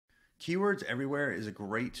Keywords Everywhere is a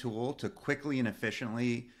great tool to quickly and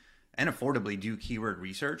efficiently and affordably do keyword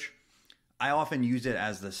research. I often use it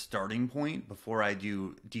as the starting point before I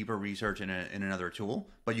do deeper research in another tool,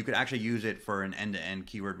 but you could actually use it for an end-to-end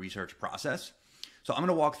keyword research process. So I'm going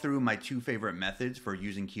to walk through my two favorite methods for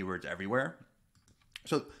using Keywords Everywhere.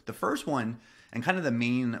 So the first one, and kind of the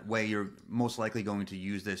main way you're most likely going to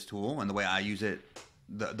use this tool, and the way I use it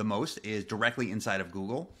the most, is directly inside of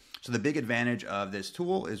Google. So the big advantage of this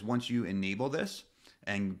tool is once you enable this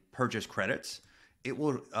and purchase credits, it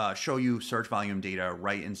will show you search volume data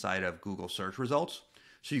right inside of Google search results.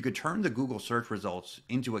 So you could turn the Google search results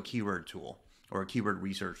into a keyword tool or a keyword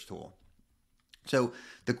research tool. So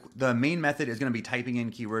the main method is going to be typing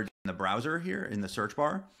in keywords in the browser here in the search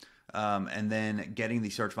bar, and then getting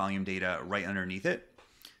the search volume data right underneath it.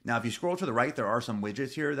 Now, if you scroll to the right, there are some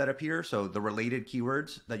widgets here that appear. So the related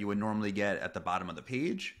keywords that you would normally get at the bottom of the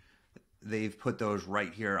page, they've put those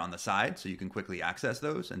right here on the side, so you can quickly access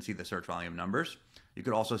those and see the search volume numbers. You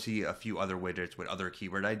could also see a few other widgets with other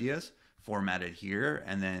keyword ideas formatted here,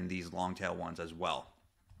 and then these long tail ones as well.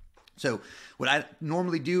 So what I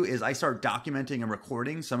normally do is I start documenting and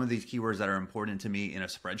recording some of these keywords that are important to me in a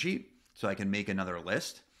spreadsheet so I can make another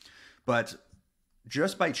list. But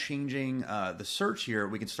just by changing the search here,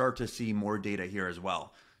 we can start to see more data here as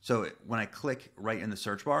well. So when I click right in the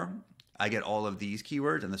search bar, I get all of these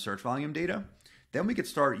keywords and the search volume data. Then we could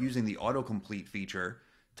start using the autocomplete feature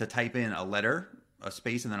to type in a letter, a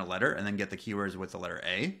space, and then a letter, and then get the keywords with the letter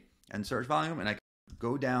A and search volume. And I can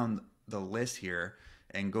go down the list here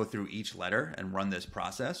and go through each letter and run this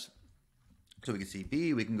process. So we can see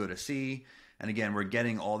B, we can go to C. And again, we're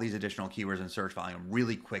getting all these additional keywords and search volume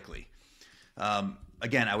really quickly.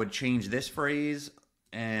 Again, I would change this phrase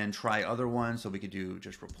and try other ones. So we could do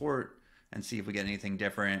just report and see if we get anything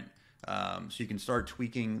different. So you can start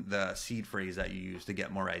tweaking the seed phrase that you use to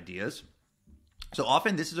get more ideas. So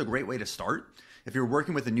often this is a great way to start. If you're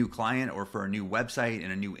working with a new client or for a new website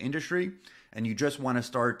in a new industry, and you just want to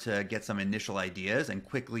start to get some initial ideas and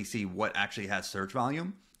quickly see what actually has search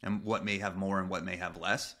volume and what may have more and what may have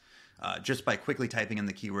less, just by quickly typing in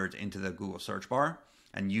the keywords into the Google search bar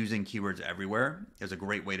and using Keywords Everywhere is a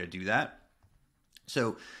great way to do that.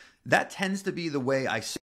 So that tends to be the way I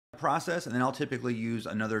process, and then I'll typically use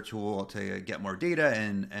another tool to get more data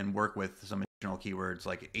and work with some additional keywords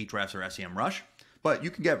like Ahrefs or SEMrush. But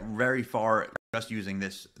you can get very far just using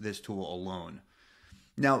this tool alone.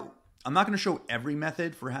 Now, I'm not going to show every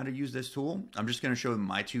method for how to use this tool. I'm just going to show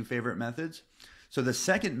my two favorite methods. So the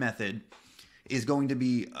second method is going to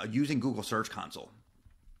be using Google Search Console.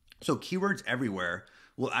 So Keywords Everywhere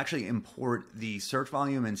will actually import the search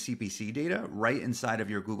volume and CPC data right inside of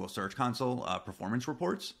your Google Search Console performance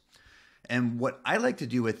reports. And what I like to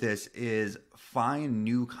do with this is find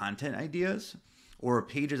new content ideas or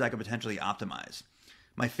pages I could potentially optimize.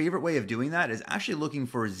 My favorite way of doing that is actually looking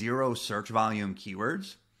for zero search volume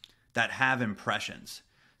keywords that have impressions.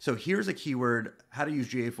 So here's a keyword, how to use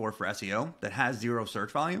GA4 for SEO, that has zero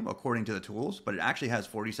search volume according to the tools, but it actually has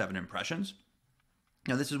 47 impressions.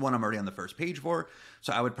 Now this is one I'm already on the first page for,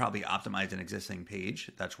 so I would probably optimize an existing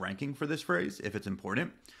page that's ranking for this phrase if it's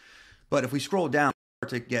important. But if we scroll down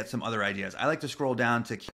to get some other ideas, I like to scroll down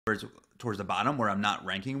to keywords towards the bottom where I'm not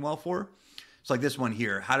ranking well for. So like this one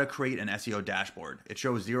here, how to create an SEO dashboard. It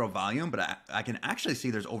shows zero volume, but I can actually see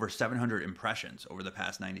there's over 700 impressions over the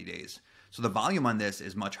past 90 days. So the volume on this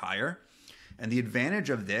is much higher. And the advantage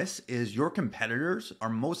of this is your competitors are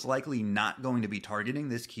most likely not going to be targeting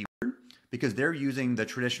this keyword because they're using the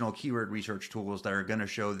traditional keyword research tools that are going to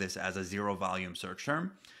show this as a zero volume search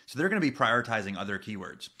term. So they're going to be prioritizing other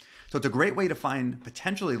keywords. So it's a great way to find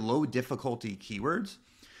potentially low difficulty keywords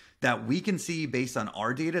that we can see based on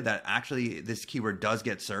our data that actually this keyword does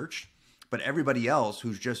get searched, but everybody else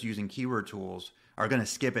who's just using keyword tools are going to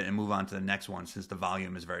skip it and move on to the next one since the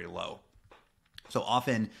volume is very low. So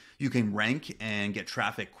often you can rank and get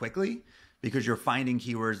traffic quickly because you're finding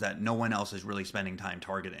keywords that no one else is really spending time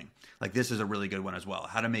targeting. Like this is a really good one as well,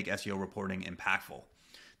 how to make SEO reporting impactful.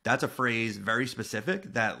 That's a phrase very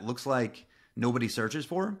specific that looks like nobody searches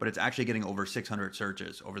for, but it's actually getting over 600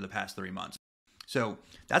 searches over the past 3 months. So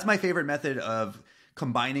that's my favorite method of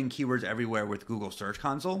combining Keywords Everywhere with Google Search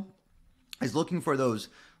Console, is looking for those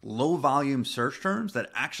low volume search terms that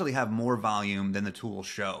actually have more volume than the tools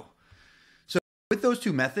show. So with those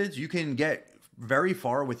two methods, you can get very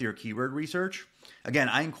far with your keyword research. Again,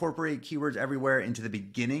 I incorporate Keywords Everywhere into the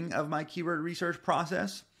beginning of my keyword research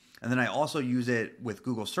process. And then I also use it with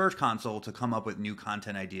Google Search Console to come up with new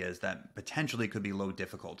content ideas that potentially could be low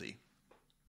difficulty.